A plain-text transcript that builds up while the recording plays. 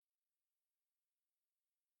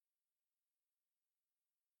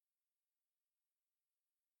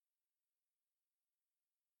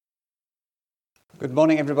Good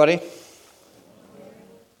morning, everybody.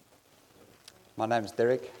 My name is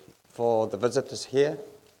Derek. For the visitors here,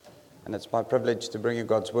 and it's my privilege to bring you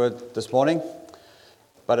God's Word this morning,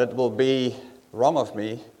 but it will be wrong of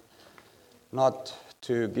me not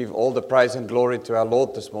to give all the praise and glory to our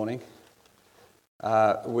Lord this morning.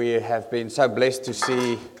 We have been so blessed to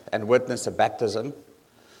see and witness a baptism,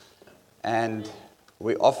 and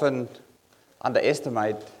we often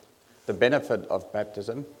underestimate the benefit of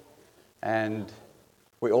baptism, and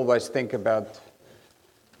we always think about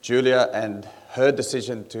Julia and her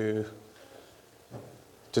decision to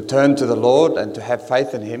turn to the Lord and to have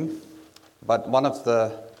faith in Him. But one of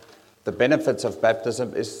the benefits of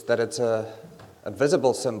baptism is that it's a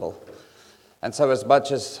visible symbol. And so as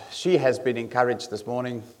much as she has been encouraged this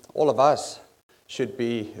morning, all of us should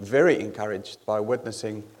be very encouraged by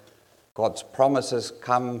witnessing God's promises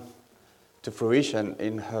come to fruition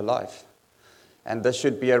in her life. And this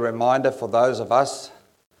should be a reminder for those of us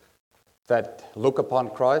that look upon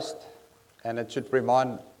Christ, and it should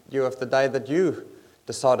remind you of the day that you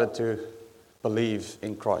decided to believe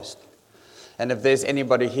in Christ. And if there's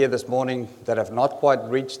anybody here this morning that have not quite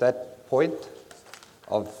reached that point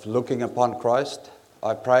of looking upon Christ,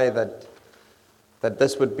 I pray that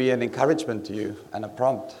this would be an encouragement to you and a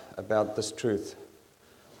prompt about this truth.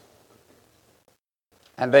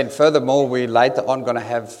 And then furthermore, we later on going to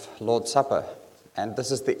have Lord's Supper. And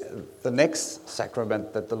this is the next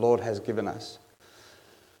sacrament that the Lord has given us.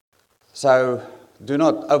 So do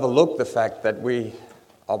not overlook the fact that we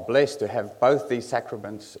are blessed to have both these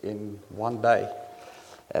sacraments in one day.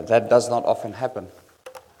 That does not often happen.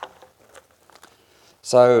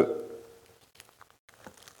 So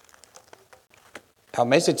our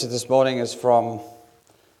message this morning is from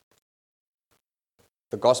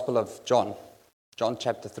the Gospel of John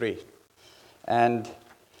chapter 3. And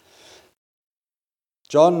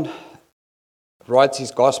John writes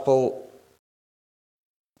his gospel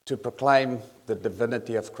to proclaim the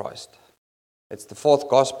divinity of Christ. It's the fourth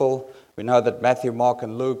gospel. We know that Matthew, Mark,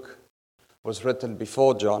 and Luke was written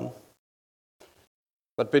before John.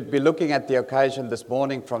 But we'd be looking at the occasion this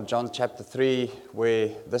morning from John chapter 3, where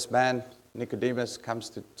this man, Nicodemus, comes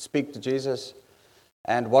to speak to Jesus,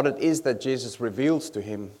 and what it is that Jesus reveals to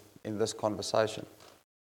him in this conversation.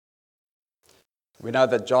 We know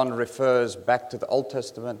that John refers back to the Old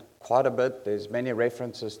Testament quite a bit. There's many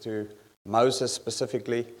references to Moses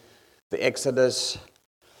specifically, the Exodus,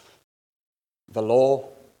 the law,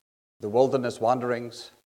 the wilderness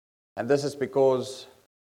wanderings. And this is because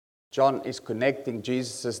John is connecting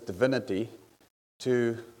Jesus' divinity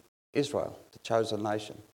to Israel, the chosen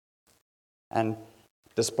nation, and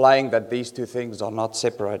displaying that these two things are not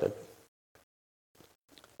separated.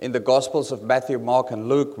 In the Gospels of Matthew, Mark, and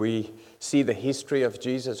Luke, we see the history of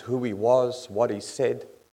Jesus, who he was, what he said.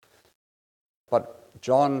 But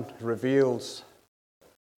John reveals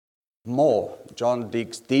more. John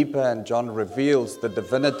digs deeper, and John reveals the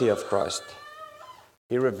divinity of Christ.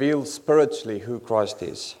 He reveals spiritually who Christ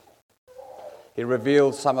is. He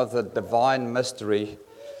reveals some of the divine mystery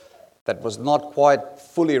that was not quite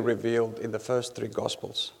fully revealed in the first three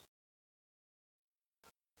Gospels.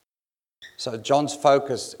 So John's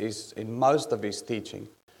focus is, in most of his teaching,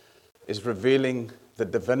 is revealing the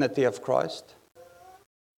divinity of Christ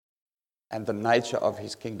and the nature of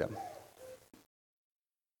his kingdom.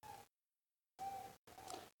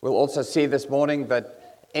 We'll also see this morning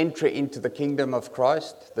that entry into the kingdom of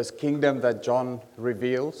Christ, this kingdom that John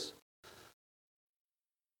reveals,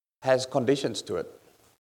 has conditions to it.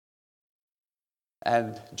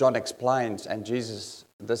 And John explains, and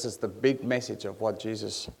this is the big message of what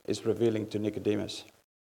Jesus is revealing to Nicodemus.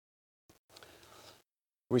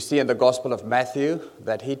 We see in the Gospel of Matthew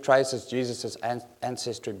that he traces Jesus'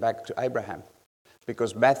 ancestry back to Abraham,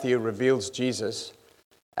 because Matthew reveals Jesus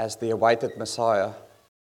as the awaited Messiah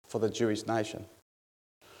for the Jewish nation.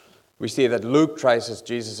 We see that Luke traces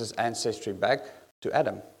Jesus' ancestry back to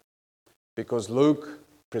Adam, because Luke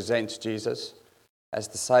presents Jesus as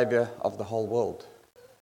the Savior of the whole world.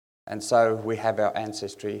 And so we have our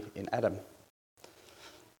ancestry in Adam.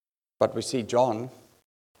 But we see John,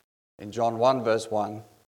 in John 1 verse 1,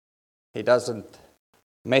 he doesn't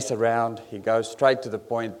mess around, he goes straight to the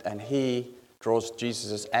point, and he draws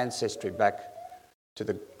Jesus' ancestry back to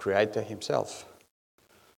the Creator himself.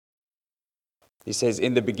 He says,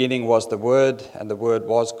 "In the beginning was the Word, and the Word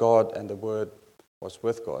was God, and the Word was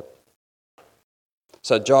with God."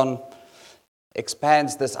 So John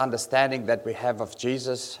expands this understanding that we have of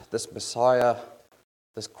Jesus, this Messiah,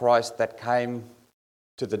 this Christ that came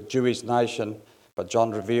to the Jewish nation, but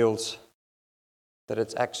John reveals that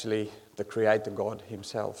it's actually the Creator God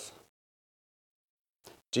himself.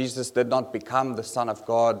 Jesus did not become the Son of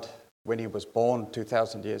God when he was born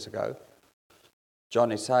 2,000 years ago.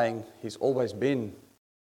 John is saying he's always been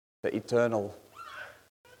the eternal,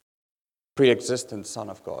 pre-existent Son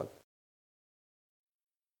of God.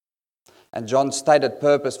 And John's stated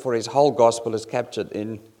purpose for his whole gospel is captured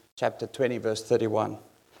in chapter 20, verse 31.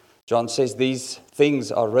 John says, "These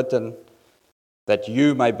things are written that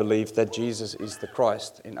you may believe that Jesus is the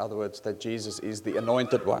Christ." In other words, that Jesus is the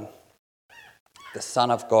anointed one, the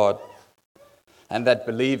Son of God, and that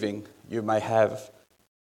believing you may have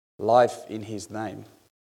life in his name.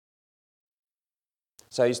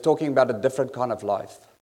 So he's talking about a different kind of life.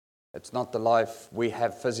 It's not the life we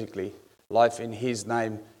have physically. Life in his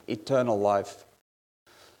name, eternal life.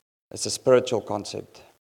 It's a spiritual concept.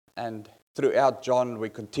 And throughout John, we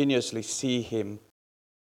continuously see him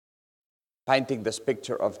painting this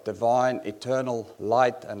picture of divine, eternal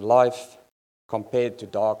light and life compared to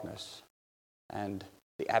darkness and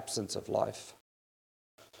the absence of life.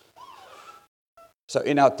 So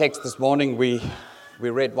in our text this morning, we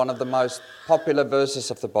read one of the most popular verses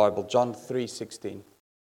of the Bible, John 3:16.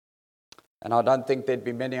 And I don't think there'd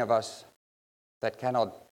be many of us that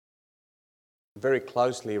cannot very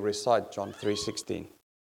closely recite John 3:16.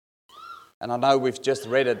 And I know we've just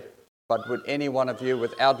read it, but would any one of you,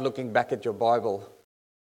 without looking back at your Bible,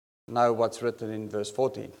 know what's written in verse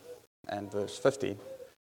 14 and verse 15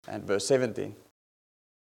 and verse 17?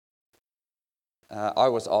 I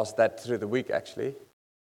was asked that through the week, actually,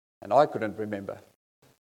 and I couldn't remember.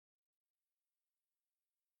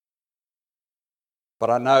 But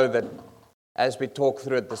I know that as we talk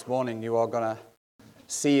through it this morning, you are going to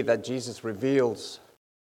see that Jesus reveals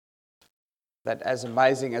that as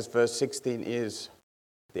amazing as verse 16 is,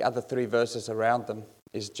 the other three verses around them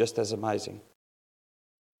is just as amazing.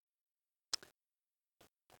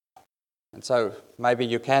 And so maybe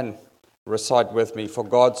you can recite with me, "For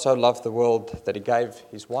God so loved the world that he gave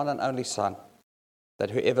his one and only Son,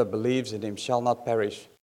 that whoever believes in him shall not perish,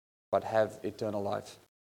 but have eternal life."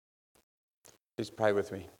 Please pray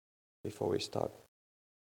with me before we start.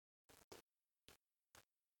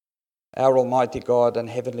 Our Almighty God and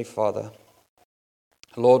Heavenly Father,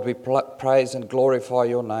 Lord, we praise and glorify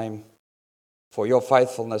your name for your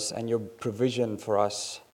faithfulness and your provision for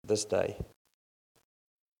us this day.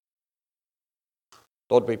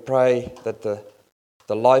 Lord, we pray that the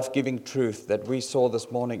life-giving truth that we saw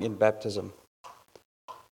this morning in baptism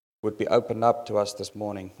would be opened up to us this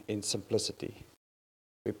morning in simplicity.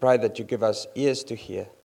 We pray that you give us ears to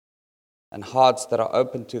hear and hearts that are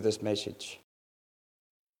open to this message,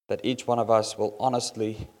 that each one of us will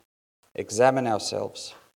honestly examine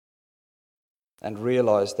ourselves and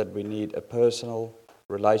realize that we need a personal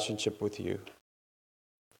relationship with you.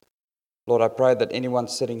 Lord, I pray that anyone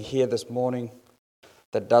sitting here this morning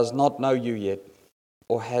that does not know you yet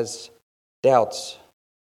or has doubts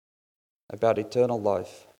about eternal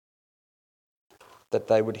life, that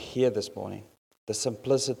they would hear this morning the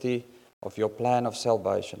simplicity of your plan of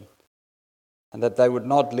salvation, and that they would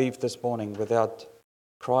not leave this morning without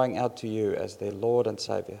crying out to you as their Lord and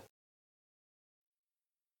Savior.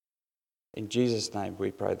 In Jesus' name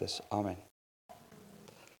we pray this. Amen.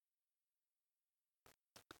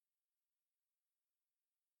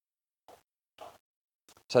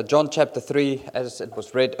 So John chapter 3, as it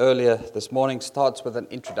was read earlier this morning, starts with an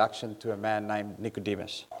introduction to a man named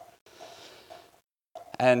Nicodemus.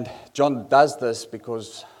 And John does this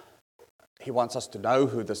because he wants us to know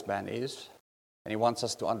who this man is, and he wants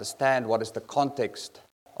us to understand what is the context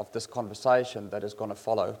of this conversation that is going to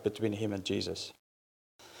follow between him and Jesus.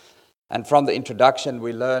 And from the introduction,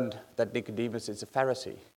 we learned that Nicodemus is a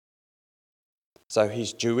Pharisee. So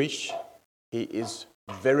he's Jewish, he is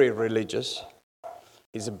very religious,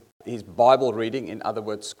 he's Bible reading, in other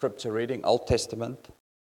words, scripture reading, Old Testament.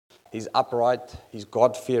 He's upright, he's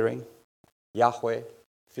God-fearing,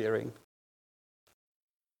 Yahweh-fearing.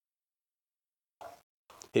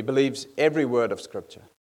 He believes every word of Scripture.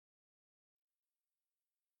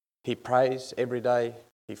 He prays every day.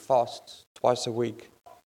 He fasts twice a week.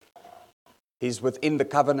 He's within the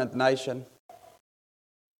covenant nation.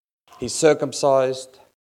 He's circumcised.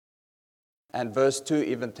 And verse 2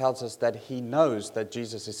 even tells us that he knows that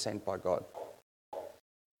Jesus is sent by God.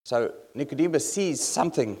 So Nicodemus sees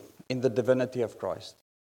something in the divinity of Christ,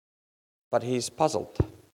 but he's puzzled.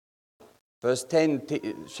 Verse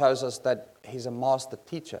 10 shows us that he's a master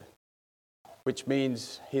teacher, which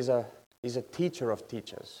means he's a teacher of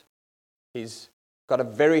teachers. He's got a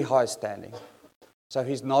very high standing, so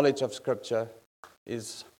his knowledge of Scripture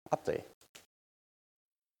is up there.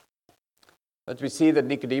 But we see that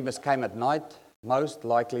Nicodemus came at night, most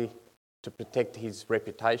likely to protect his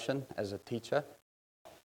reputation as a teacher.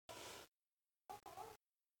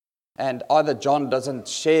 And either John doesn't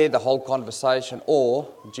share the whole conversation, or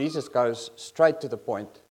Jesus goes straight to the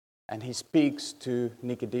point and he speaks to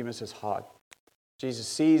Nicodemus' heart. Jesus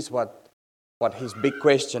sees what his big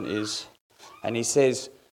question is, and he says,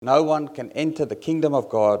 no one can enter the kingdom of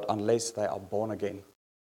God unless they are born again.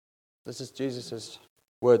 This is Jesus'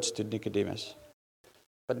 words to Nicodemus.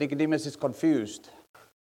 But Nicodemus is confused.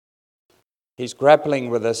 He's grappling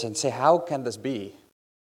with this and says, how can this be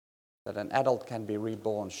that an adult can be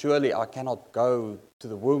reborn? Surely I cannot go to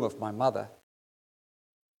the womb of my mother.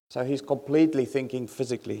 So he's completely thinking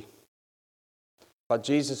physically. But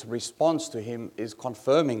Jesus' response to him is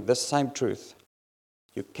confirming this same truth.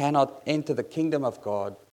 You cannot enter the kingdom of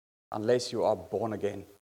God unless you are born again.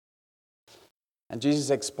 And Jesus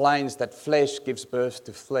explains that flesh gives birth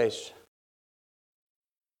to flesh.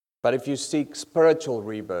 But if you seek spiritual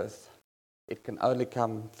rebirth, it can only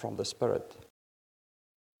come from the Spirit.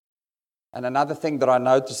 And another thing that I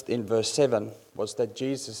noticed in verse 7 was that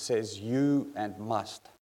Jesus says, you and must.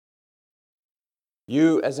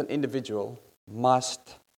 You as an individual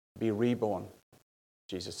must be reborn,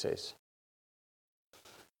 Jesus says.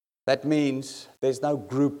 That means there's no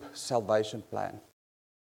group salvation plan.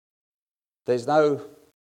 There's no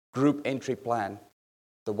group entry plan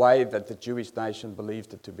the way that the Jewish nation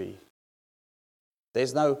believed it to be.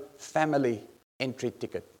 There's no family entry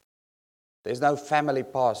ticket. There's no family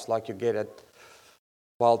pass like you get at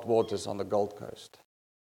Wild Waters on the Gold Coast.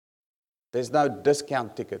 There's no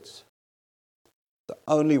discount tickets. The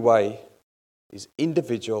only way is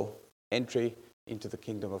individual entry into the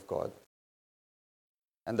kingdom of God.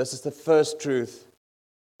 And this is the first truth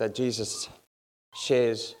that Jesus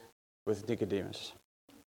shares with Nicodemus.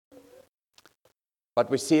 But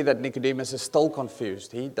we see that Nicodemus is still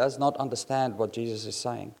confused. He does not understand what Jesus is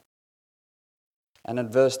saying. And in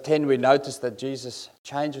verse 10, we notice that Jesus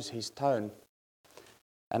changes his tone.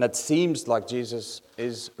 And it seems like Jesus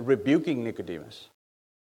is rebuking Nicodemus.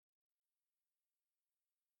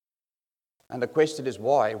 And the question is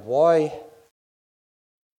why? Why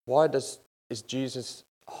is Jesus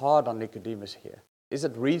hard on Nicodemus here? Is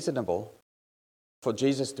it reasonable for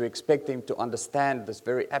Jesus to expect him to understand this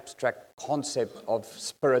very abstract concept of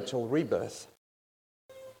spiritual rebirth?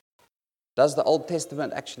 Does the Old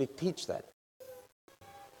Testament actually teach that?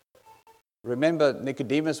 Remember,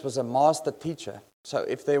 Nicodemus was a master teacher. So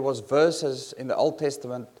if there was verses in the Old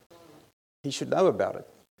Testament, he should know about it.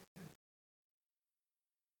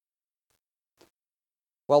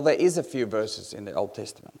 Well, there is a few verses in the Old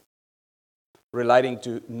Testament relating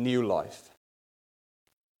to new life.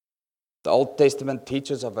 The Old Testament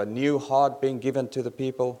teaches of a new heart being given to the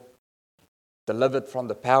people, delivered from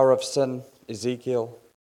the power of sin, Ezekiel,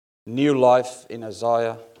 new life in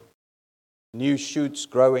Isaiah, new shoots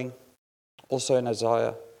growing, also in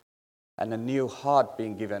Isaiah, and a new heart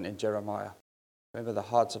being given in Jeremiah. Remember the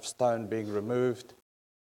hearts of stone being removed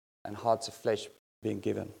and hearts of flesh being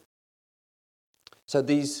given. So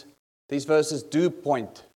these verses do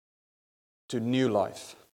point to new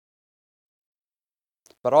life.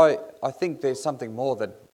 But I think there's something more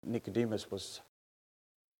that Nicodemus was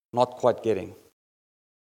not quite getting.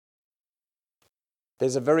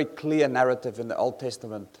 There's a very clear narrative in the Old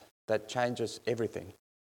Testament that changes everything.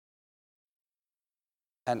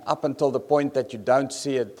 And up until the point that you don't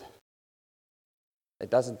see it, it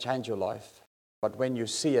doesn't change your life. But when you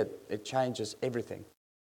see it, it changes everything.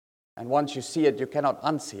 And once you see it, you cannot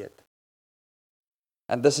unsee it.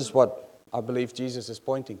 And this is what I believe Jesus is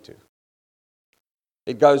pointing to.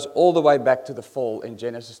 It goes all the way back to the fall in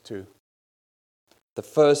Genesis 2. The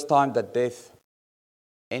first time that death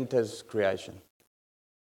enters creation.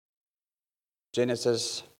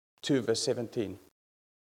 Genesis 2 verse 17.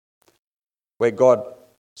 Where God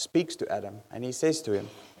speaks to Adam and he says to him,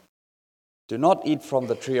 do not eat from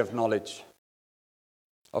the tree of knowledge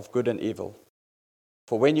of good and evil.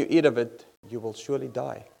 For when you eat of it, you will surely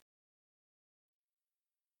die.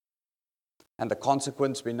 And the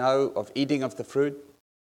consequence we know of eating of the fruit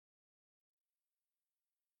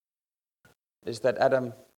is that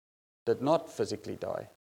Adam did not physically die.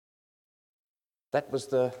 That was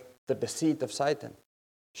the deceit of Satan.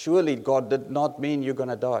 Surely God did not mean you're going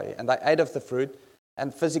to die. And they ate of the fruit,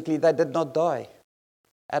 and physically they did not die.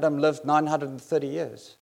 Adam lived 930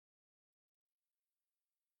 years.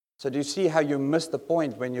 So do you see how you miss the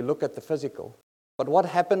point when you look at the physical? But what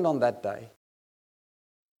happened on that day?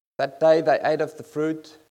 That day they ate of the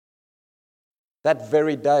fruit. That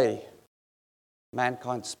very day,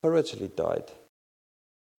 mankind spiritually died.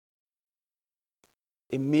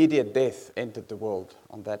 Immediate death entered the world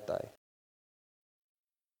on that day.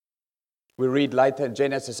 We read later in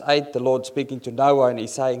Genesis 8, the Lord speaking to Noah, and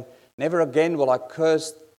he's saying, never again will I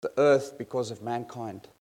curse the earth because of mankind.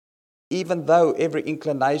 Even though every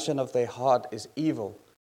inclination of their heart is evil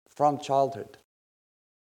from childhood,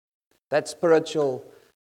 that spiritual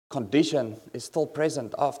condition is still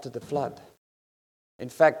present after the flood. In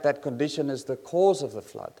fact, that condition is the cause of the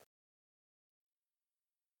flood.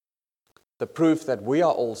 The proof that we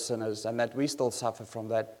are all sinners and that we still suffer from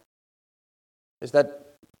that is that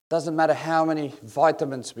it doesn't matter how many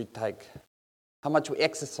vitamins we take, how much we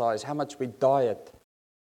exercise, how much we diet.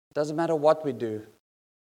 It doesn't matter what we do.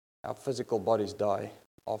 Our physical bodies die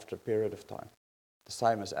after a period of time, the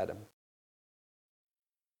same as Adam.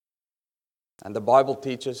 And the Bible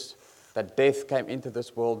teaches that death came into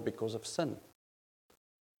this world because of sin.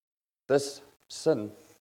 This sin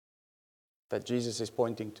that Jesus is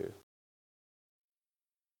pointing to.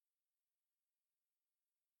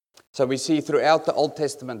 So we see throughout the Old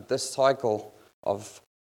Testament this cycle of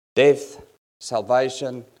death,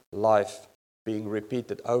 salvation, life being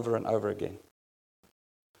repeated over and over again.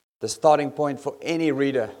 The starting point for any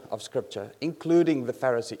reader of Scripture, including the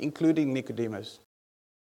Pharisee, including Nicodemus,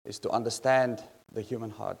 is to understand the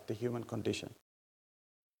human heart, the human condition.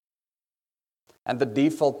 And the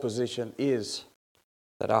default position is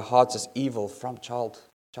that our hearts is evil from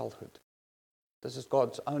childhood. This is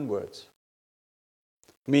God's own words.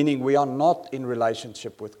 Meaning we are not in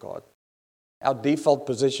relationship with God. Our default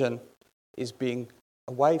position is being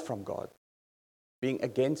away from God, being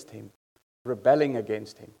against Him, rebelling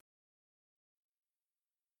against Him.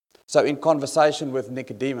 So in conversation with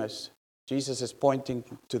Nicodemus, Jesus is pointing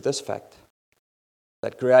to this fact,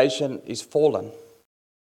 that creation is fallen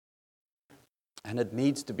and it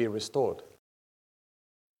needs to be restored.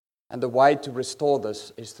 And the way to restore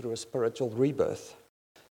this is through a spiritual rebirth.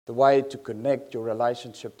 The way to connect your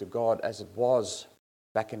relationship to God as it was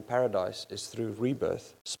back in paradise is through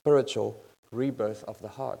rebirth, spiritual rebirth of the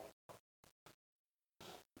heart.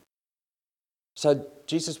 So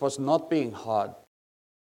Jesus was not being hard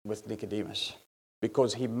with Nicodemus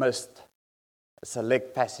because he missed a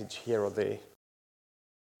select passage here or there.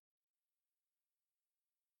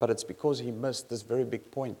 But it's because he missed this very big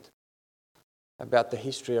point about the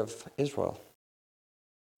history of Israel.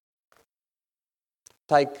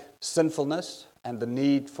 Take sinfulness and the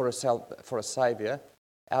need for a savior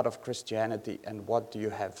out of Christianity, and what do you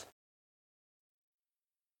have?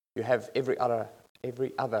 You have every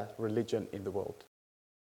other religion in the world.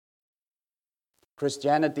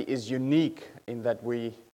 Christianity is unique in that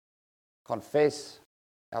we confess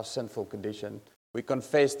our sinful condition. We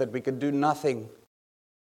confess that we can do nothing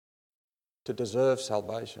to deserve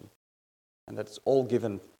salvation, and that it's all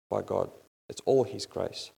given by God. It's all His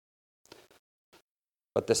grace.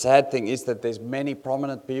 But the sad thing is that there's many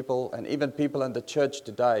prominent people, and even people in the church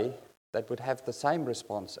today, that would have the same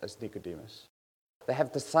response as Nicodemus. They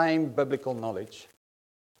have the same biblical knowledge,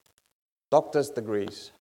 doctor's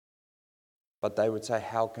degrees, but they would say,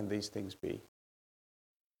 how can these things be?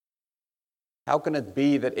 How can it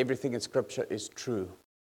be that everything in Scripture is true?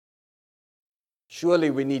 Surely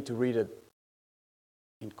we need to read it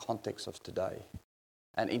in context of today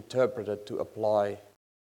and interpret it to apply.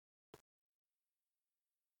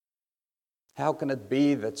 How can it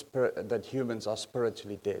be that humans are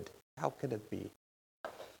spiritually dead? How can it be?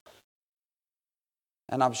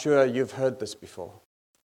 And I'm sure you've heard this before.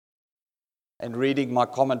 And reading my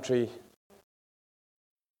commentary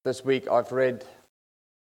this week, I've read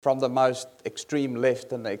from the most extreme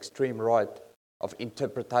left and the extreme right of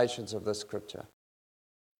interpretations of this scripture.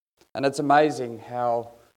 And it's amazing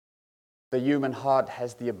how the human heart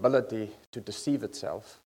has the ability to deceive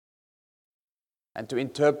itself and to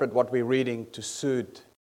interpret what we're reading to suit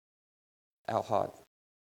our heart,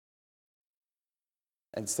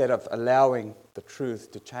 instead of allowing the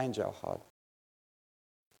truth to change our heart.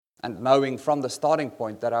 And knowing from the starting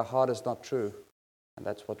point that our heart is not true, and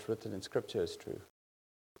that's what's written in Scripture is true.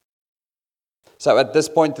 So at this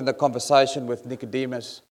point in the conversation with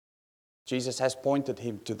Nicodemus, Jesus has pointed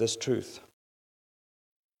him to this truth.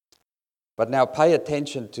 But now pay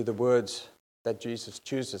attention to the words that Jesus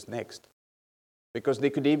chooses next, because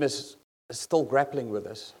Nicodemus is still grappling with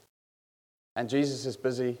this. And Jesus is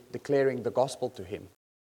busy declaring the gospel to him,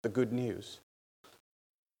 the good news.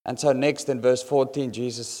 And so next in verse 14,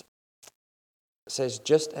 Jesus says,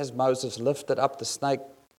 just as Moses lifted up the snake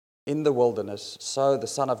in the wilderness, so the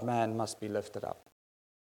Son of Man must be lifted up,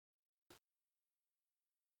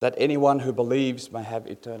 that anyone who believes may have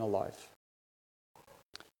eternal life.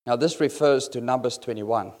 Now this refers to Numbers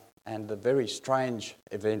 21 and the very strange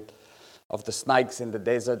event of the snakes in the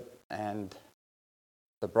desert and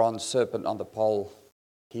the bronze serpent on the pole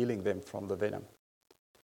healing them from the venom.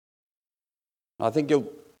 I think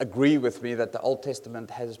you'll agree with me that the Old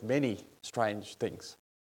Testament has many strange things.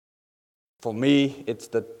 For me, it's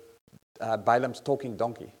the Balaam's talking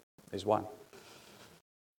donkey is one.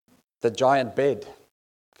 The giant bed,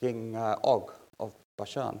 King Og of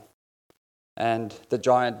Bashan, and the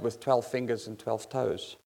giant with 12 fingers and 12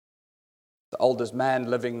 toes. The oldest man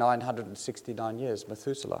living 969 years,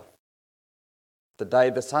 Methuselah. The day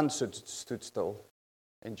the sun stood still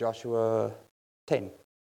in Joshua 10.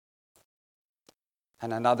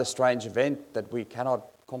 And another strange event that we cannot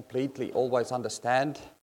completely always understand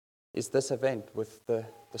is this event with the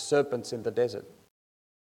serpents in the desert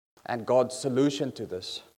and God's solution to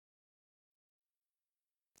this.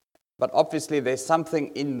 But obviously there's something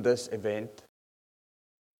in this event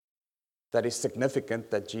that is significant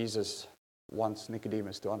that Jesus wants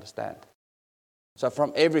Nicodemus to understand. So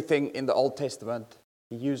from everything in the Old Testament,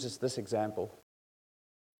 he uses this example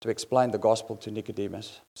to explain the gospel to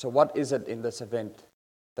Nicodemus. So what is it in this event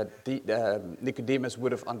that Nicodemus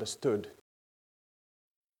would have understood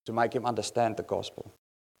to make him understand the gospel?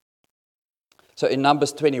 So in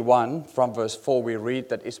Numbers 21, from verse 4, we read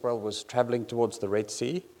that Israel was traveling towards the Red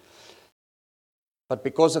Sea. But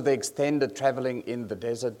because of the extended traveling in the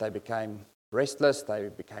desert, they became restless, they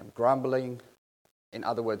became grumbling. In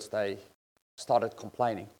other words, they started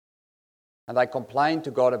complaining. And they complained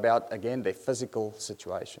to God about, again, their physical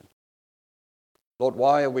situation. Lord,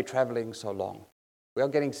 why are we traveling so long? We are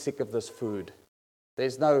getting sick of this food.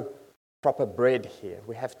 There's no proper bread here.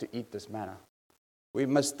 We have to eat this manna. We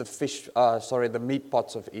miss the meat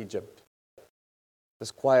pots of Egypt.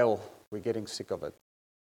 This quail, we're getting sick of it.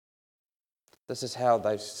 This is how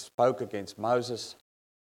they spoke against Moses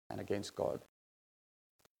and against God.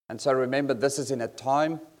 And so remember, this is in a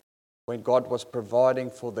time when God was providing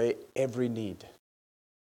for their every need.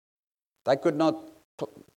 They could not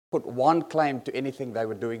put one claim to anything they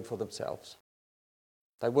were doing for themselves.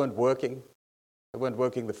 They weren't working. They weren't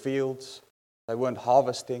working the fields. They weren't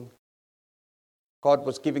harvesting. God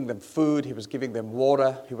was giving them food. He was giving them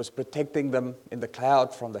water. He was protecting them in the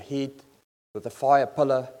cloud from the heat, with the fire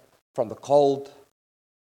pillar, from the cold.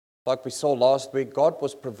 Like we saw last week, God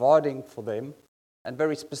was providing for them, and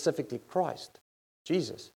very specifically Christ,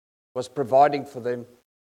 Jesus, was providing for them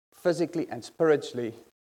physically and spiritually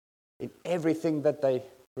in everything that they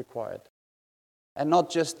required. And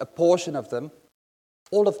not just a portion of them,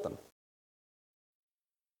 all of them.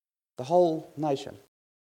 The whole nation.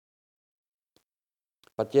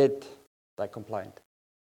 But yet, they complained.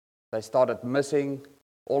 They started missing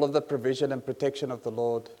all of the provision and protection of the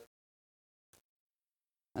Lord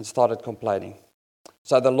and started complaining.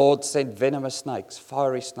 So the Lord sent venomous snakes,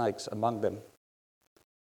 fiery snakes among them.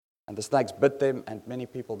 And the snakes bit them and many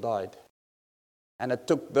people died. And it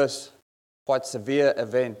took this quite severe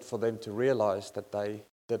event for them to realize that they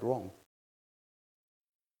did wrong.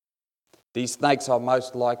 These snakes are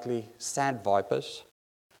most likely sand vipers.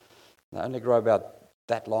 They only grow about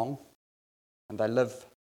that long, and they live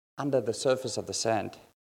under the surface of the sand.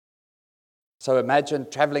 So imagine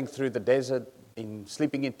traveling through the desert,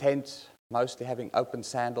 sleeping in tents, mostly having open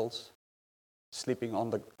sandals, sleeping on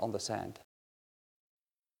the sand.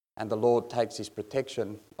 And the Lord takes his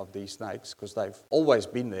protection of these snakes because they've always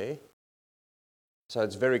been there. So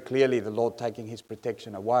it's very clearly the Lord taking his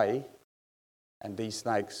protection away, and these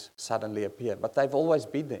snakes suddenly appear. But they've always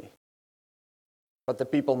been there. But the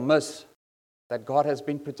people miss that God has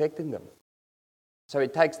been protecting them. So he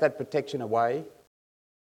takes that protection away,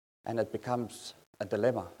 and it becomes a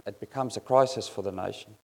dilemma. It becomes a crisis for the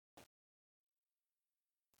nation.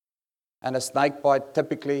 And a snake bite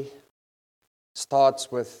typically starts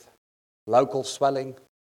with local swelling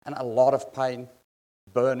and a lot of pain,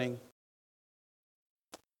 burning.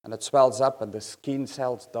 And it swells up and the skin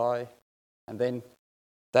cells die. And then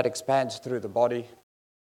that expands through the body,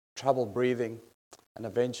 trouble breathing, and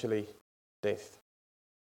eventually death.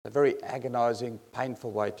 A very agonizing,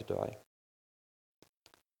 painful way to die.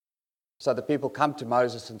 So the people come to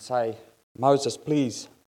Moses and say, Moses, please,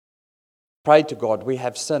 pray to God. We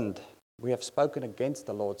have sinned. We have spoken against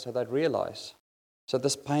the Lord. So they realize. So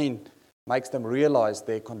this pain makes them realize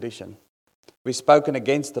their condition. We've spoken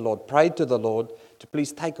against the Lord. Pray to the Lord to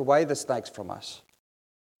please take away the snakes from us.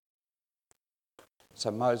 So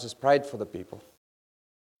Moses prayed for the people.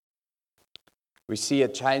 We see a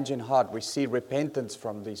change in heart. We see repentance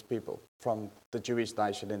from these people, from the Jewish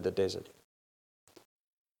nation in the desert.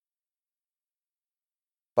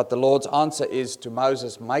 But the Lord's answer is to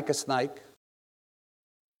Moses, make a snake,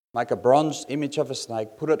 make a bronze image of a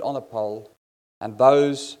snake, put it on a pole, and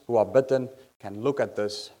those who are bitten can look at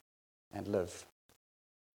this and live.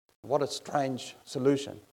 What a strange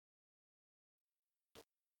solution.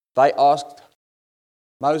 They asked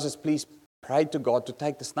Moses, please pray to God to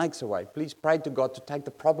take the snakes away. Please pray to God to take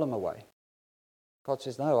the problem away. God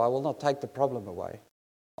says, no, I will not take the problem away.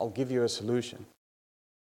 I'll give you a solution.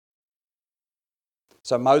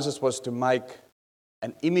 So Moses was to make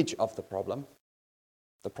an image of the problem.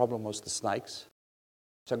 The problem was the snakes.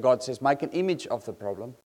 So God says, make an image of the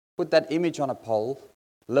problem, put that image on a pole,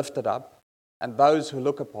 lift it up, and those who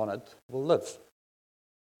look upon it will live.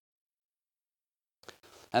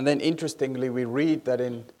 And then interestingly, we read that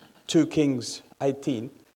in 2 Kings 18,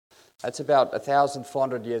 that's about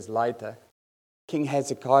 1,400 years later, King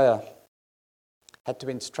Hezekiah had to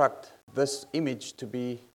instruct this image to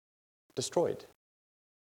be destroyed.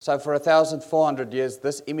 So for 1,400 years,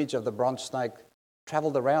 this image of the bronze snake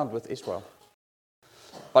traveled around with Israel.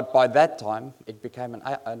 But by that time, it became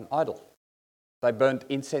an idol. They burned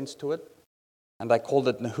incense to it, and they called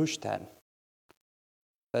it Nehushtan.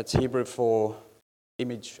 That's Hebrew for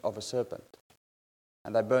image of a serpent.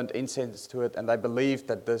 And they burned incense to it, and they believed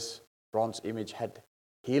that this bronze image had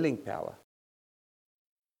healing power.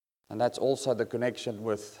 And that's also the connection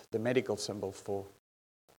with the medical symbol for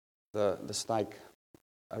the snake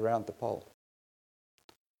around the pole.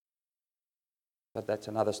 But that's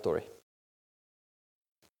another story.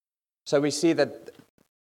 So we see that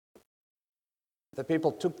the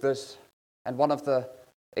people took this, and one of the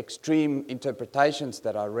extreme interpretations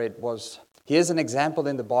that I read was, here's an example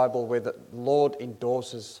in the Bible where the Lord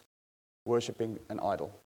endorses worshipping an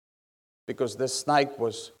idol. Because this snake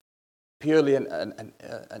was purely an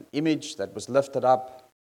image that was lifted up,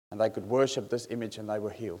 and they could worship this image and they were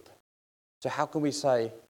healed. So how can we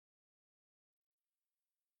say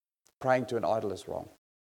praying to an idol is wrong?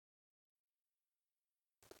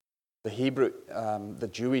 The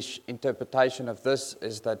Jewish interpretation of this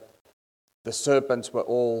is that the serpents were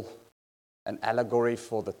all an allegory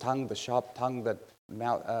for the tongue, the sharp tongue that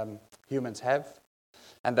humans have,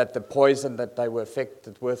 and that the poison that they were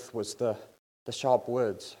affected with was the sharp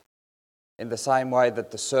words. In the same way that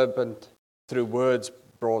the serpent, through words,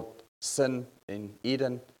 brought sin in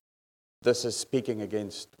Eden, this is speaking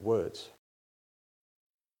against words.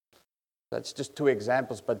 That's just 2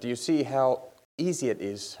 examples, but do you see how easy it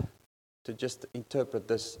is to just interpret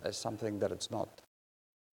this as something that it's not?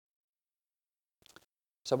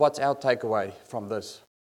 So what's our takeaway from this?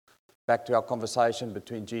 Back to our conversation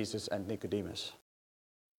between Jesus and Nicodemus.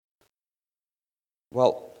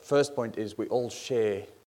 Well, first point is we all share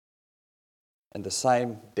in the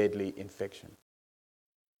same deadly infection.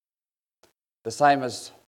 The same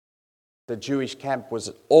as the Jewish camp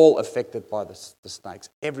was all affected by the snakes.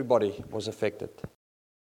 Everybody was affected.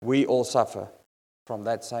 We all suffer from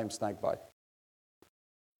that same snake bite.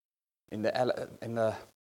 In the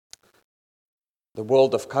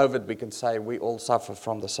world of COVID, we can say we all suffer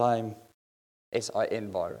from the same SIN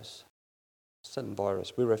virus, sin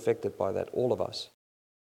virus. We're affected by that, all of us.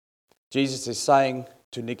 Jesus is saying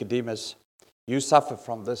to Nicodemus, you suffer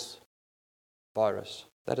from this virus.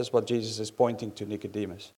 That is what Jesus is pointing to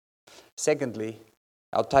Nicodemus. Secondly,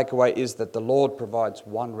 our takeaway is that the Lord provides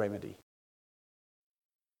one remedy.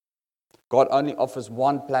 God only offers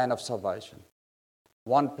one plan of salvation.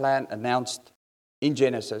 One plan announced in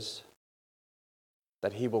Genesis,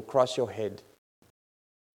 that He will crush your head.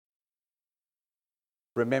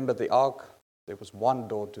 Remember the ark? There was one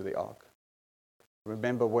door to the ark.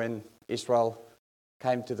 Remember when Israel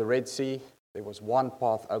came to the Red Sea? There was one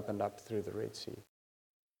path opened up through the Red Sea.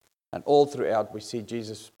 And all throughout we see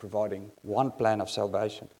Jesus providing one plan of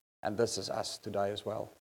salvation. And this is us today as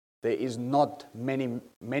well. There is not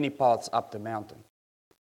many paths up the mountain.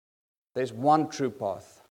 There's one true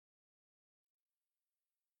path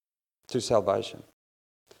to salvation.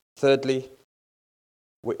 Thirdly,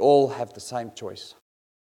 we all have the same choice.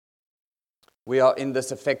 We are in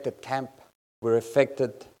this affected camp. We're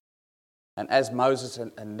affected. And as Moses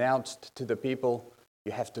announced to the people,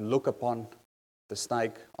 you have to look upon the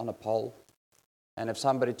snake on a pole. And if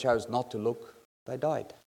somebody chose not to look, they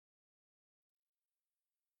died.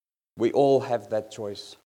 We all have that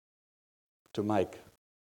choice to make.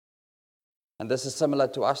 And this is similar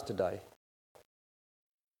to us today.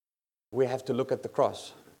 We have to look at the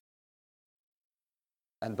cross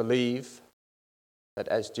and believe that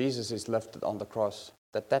as Jesus is lifted on the cross,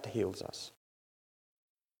 that heals us.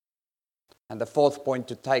 And the fourth point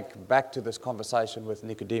to take back to this conversation with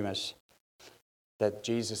Nicodemus, that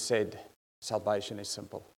Jesus said, salvation is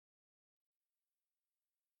simple.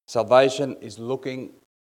 Salvation is looking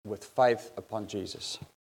with faith upon Jesus.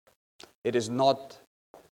 It is not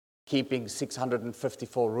keeping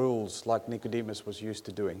 654 rules like Nicodemus was used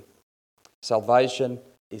to doing. Salvation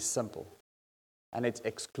is simple. And it's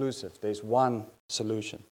exclusive. There's one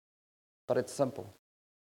solution. But it's simple.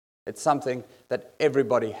 It's something that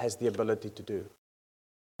everybody has the ability to do.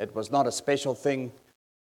 It was not a special thing.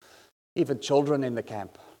 Even children in the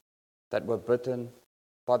camp that were bitten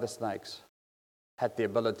by the snakes had the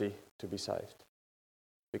ability to be saved,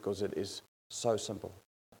 because it is so simple.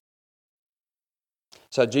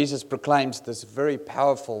 So Jesus proclaims this very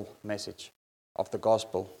powerful message of the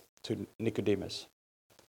gospel to Nicodemus.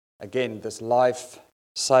 Again, this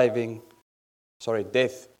death-saving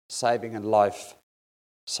and life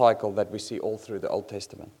cycle that we see all through the Old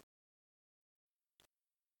Testament.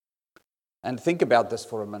 And think about this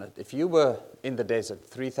for a minute. If you were in the desert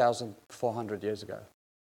 3,400 years ago,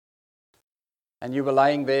 and you were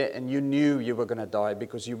laying there and you knew you were going to die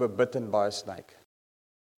because you were bitten by a snake,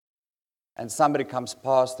 and somebody comes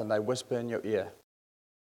past and they whisper in your ear,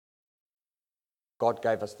 God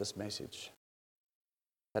gave us this message,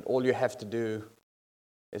 that all you have to do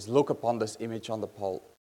is look upon this image on the pole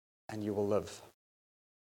and you will live.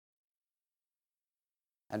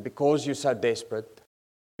 And because you're so desperate,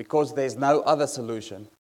 because there's no other solution,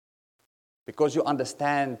 because you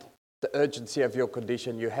understand the urgency of your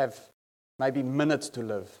condition, you have maybe minutes to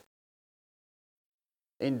live.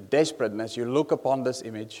 In desperateness, you look upon this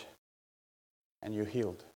image and you're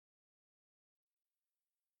healed.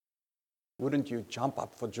 Wouldn't you jump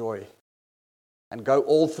up for joy and go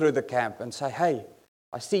all through the camp and say, hey,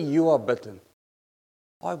 I see you are bitten.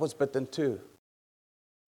 I was bitten too.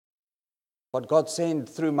 But God sent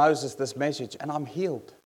through Moses this message and I'm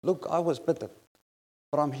healed. Look, I was bitten,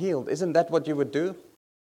 but I'm healed. Isn't that what you would do?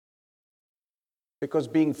 Because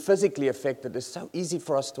being physically affected is so easy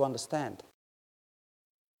for us to understand.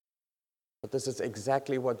 But this is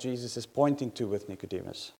exactly what Jesus is pointing to with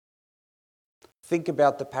Nicodemus. Think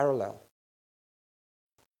about the parallel.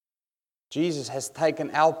 Jesus has taken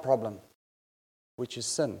our problem, which is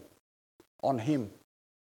sin, on him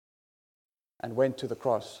and went to the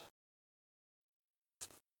cross.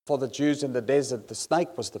 For the Jews in the desert, the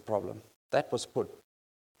snake was the problem. That was put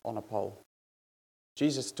on a pole.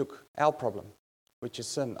 Jesus took our problem, which is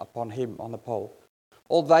sin, upon him on the pole.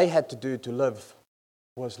 All they had to do to live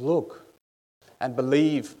was look and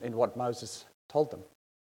believe in what Moses told them.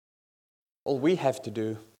 All we have to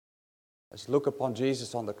do is look upon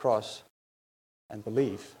Jesus on the cross and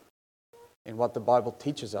believe in what the Bible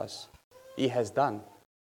teaches us he has done.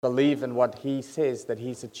 Believe in what he says that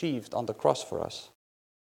he's achieved on the cross for us.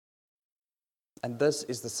 And this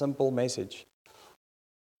is the simple message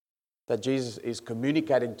that Jesus is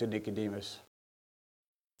communicating to Nicodemus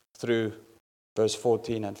through verse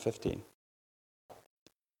 14 and 15.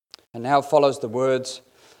 And now follows the words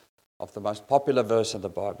of the most popular verse in the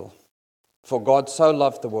Bible. For God so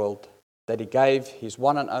loved the world that he gave his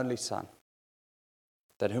one and only Son,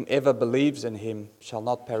 that whomever believes in him shall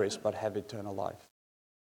not perish but have eternal life.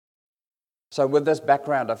 So with this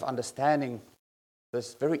background of understanding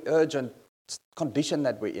this very urgent condition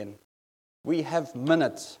that we're in, we have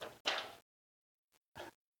minutes.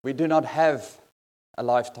 We do not have a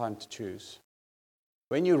lifetime to choose.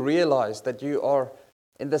 When you realize that you are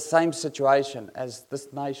in the same situation as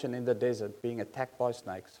this nation in the desert being attacked by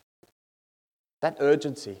snakes, that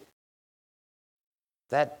urgency,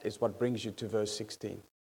 that is what brings you to verse 16.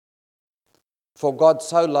 For God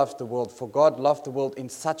so loved the world, for God loved the world in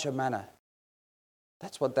such a manner.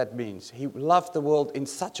 That's what that means. He loved the world in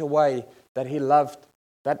such a way that he loved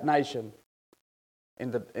that nation in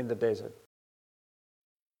the desert.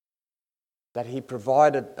 That he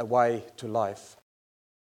provided a way to life.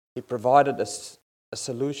 He provided a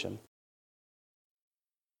solution.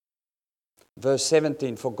 Verse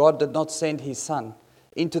 17, for God did not send his Son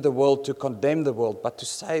into the world to condemn the world, but to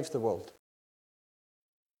save the world.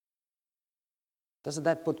 Doesn't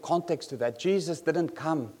that put context to that? Jesus didn't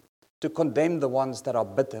come to condemn the ones that are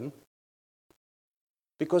bitten,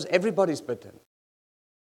 because everybody's bitten.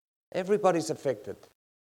 Everybody's affected.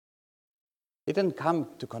 He didn't come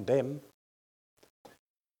to condemn.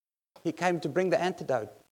 He came to bring the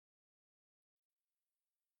antidote.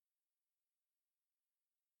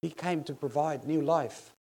 He came to provide new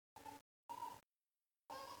life.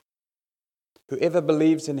 Whoever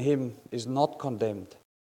believes in him is not condemned,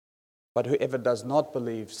 but whoever does not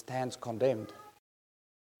believe stands condemned.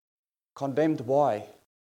 Condemned why?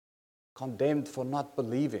 Condemned for not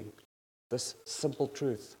believing this simple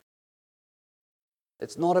truth.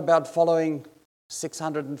 It's not about following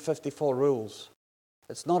 654 rules.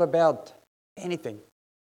 It's not about anything.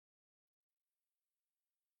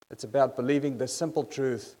 It's about believing the simple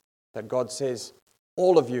truth that God says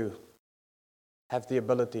all of you have the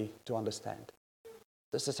ability to understand.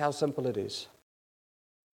 This is how simple it is.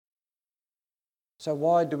 So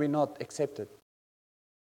why do we not accept it?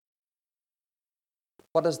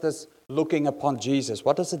 What is this looking upon Jesus?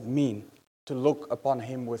 What does it mean to look upon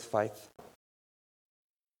him with faith?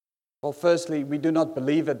 Well, firstly, we do not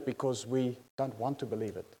believe it because we don't want to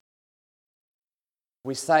believe it.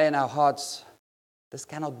 We say in our hearts, this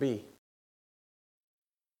cannot be.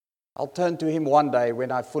 I'll turn to him one day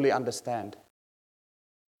when I fully understand.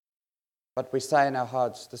 But we say in our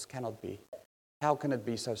hearts, this cannot be. How can it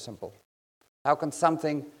be so simple? How can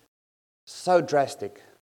something so drastic,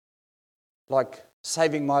 like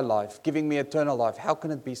saving my life, giving me eternal life, how can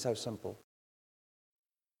it be so simple?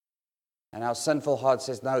 And our sinful heart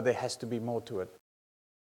says, no, there has to be more to it.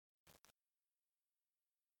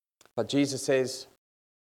 But Jesus says,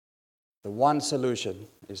 the one solution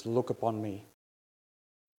is look upon me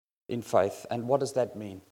in faith. And what does that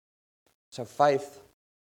mean? So faith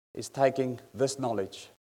is taking this knowledge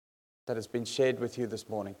that has been shared with you this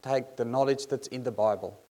morning. Take the knowledge that's in the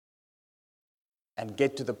Bible and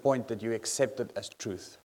get to the point that you accept it as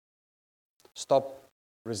truth. Stop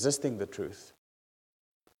resisting the truth.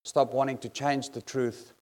 Stop wanting to change the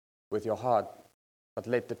truth with your heart, but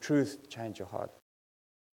let the truth change your heart.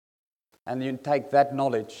 And you take that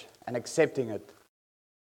knowledge and accepting it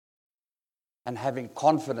and having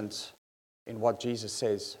confidence in what Jesus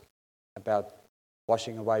says about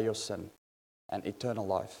washing away your sin and eternal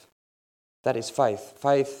life. That is faith.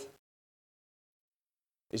 Faith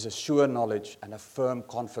is a sure knowledge and a firm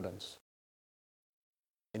confidence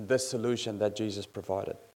in this solution that Jesus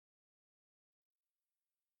provided.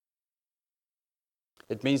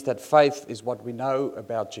 It means that faith is what we know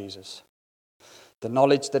about Jesus. The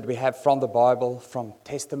knowledge that we have from the Bible, from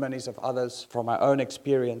testimonies of others, from our own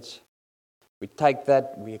experience. We take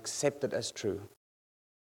that, we accept it as true.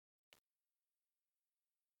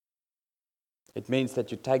 It means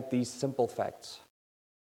that you take these simple facts,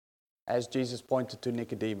 as Jesus pointed to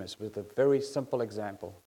Nicodemus with a very simple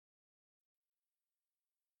example.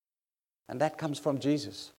 And that comes from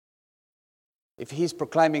Jesus. If he's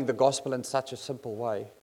proclaiming the gospel in such a simple way,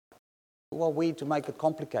 who are we to make it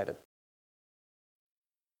complicated?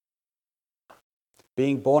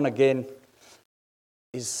 Being born again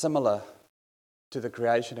is similar to the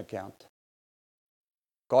creation account.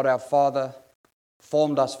 God our Father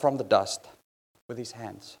formed us from the dust with his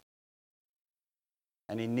hands.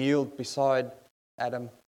 And he kneeled beside Adam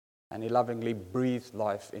and he lovingly breathed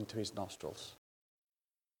life into his nostrils.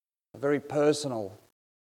 A very personal,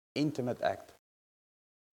 intimate act.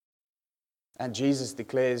 And Jesus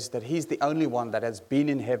declares that he's the only one that has been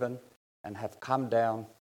in heaven and have come down,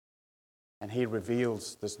 and he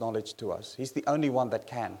reveals this knowledge to us. He's the only one that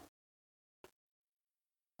can.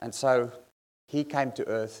 And so he came to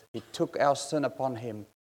earth, he took our sin upon him,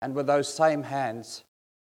 and with those same hands,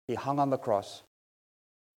 he hung on the cross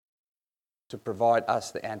to provide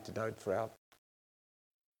us the antidote for our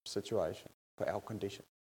situation, for our condition.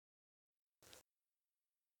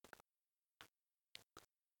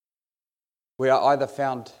 We are either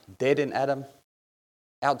found dead in Adam,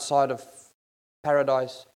 outside of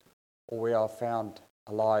paradise, or we are found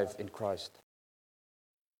alive in Christ,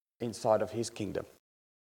 inside of his kingdom.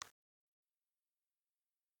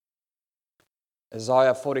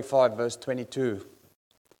 Isaiah 45 verse 22,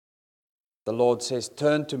 the Lord says,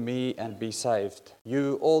 "Turn to me and be saved,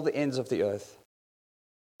 you all the ends of the earth.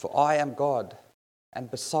 For I am God,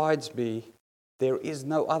 and besides me there is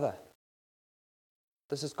no other."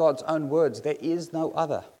 This is God's own words. There is no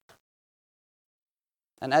other.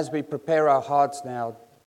 And as we prepare our hearts now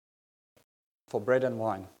for bread and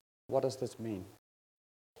wine, what does this mean?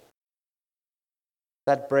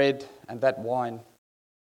 That bread and that wine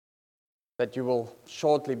that you will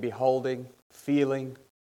shortly be holding, feeling,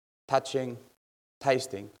 touching,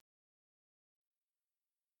 tasting,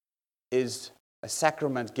 is a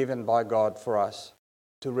sacrament given by God for us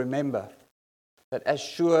to remember that as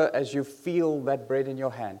sure as you feel that bread in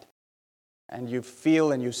your hand, and you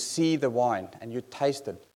feel and you see the wine, and you taste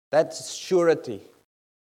it, that's surety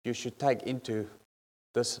you should take into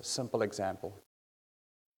this simple example.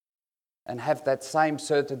 And have that same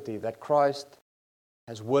certainty that Christ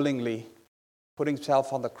has willingly put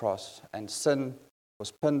himself on the cross, and sin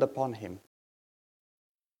was pinned upon him.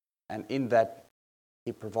 And in that,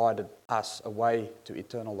 he provided us a way to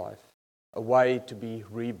eternal life, a way to be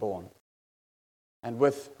reborn. And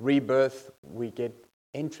with rebirth, we get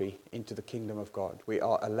entry into the kingdom of God. We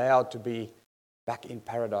are allowed to be back in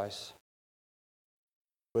paradise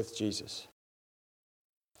with Jesus.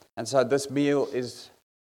 And so this meal is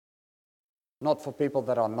not for people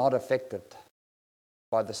that are not affected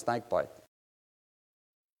by the snake bite.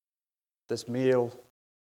 This meal,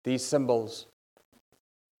 these symbols,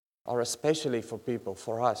 are especially for people,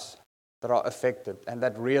 for us, that are affected and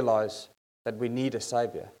that realize that we need a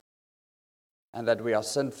Savior and that we are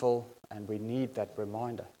sinful and we need that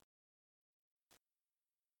reminder.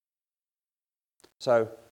 So,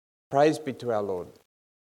 praise be to our Lord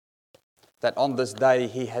that on this day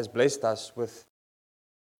He has blessed us with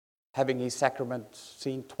having His sacrament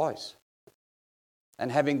seen twice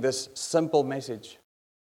and having this simple message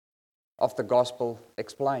of the gospel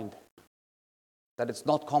explained, that it's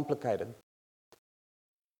not complicated.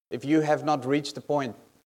 If you have not reached the point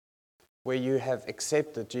where you have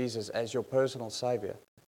accepted Jesus as your personal Savior,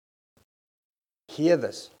 hear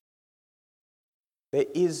this. There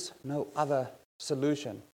is no other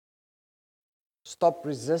solution. Stop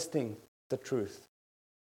resisting the truth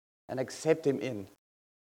and accept Him in,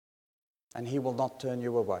 and He will not turn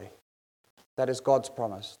you away. That is God's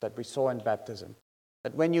promise that we saw in baptism,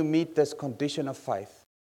 that when you meet this condition of faith,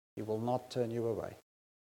 He will not turn you away.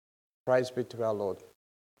 Praise be to our Lord.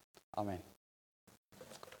 Amen.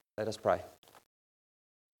 Let us pray.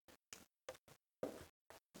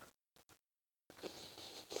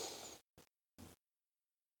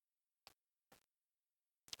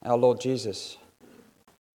 Our Lord Jesus,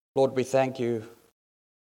 Lord, we thank You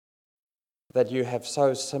that You have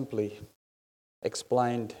so simply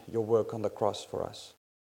explained Your work on the cross for us.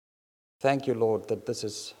 Thank You, Lord, that this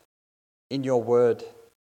is in Your word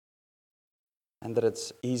and that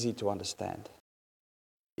it's easy to understand.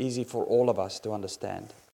 Easy for all of us to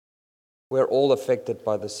understand. We're all affected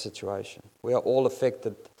by this situation. We are all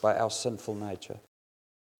affected by our sinful nature.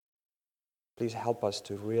 Please help us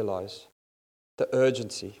to realize the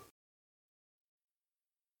urgency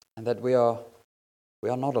and that we are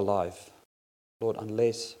not alive, Lord,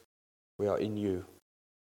 unless we are in You.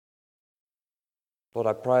 Lord,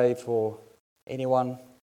 I pray for anyone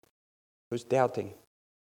who's doubting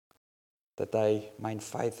that they may in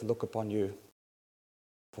faith look upon You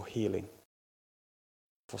for healing,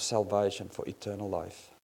 for salvation, for eternal life.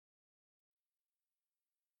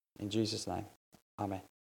 In Jesus' name, amen.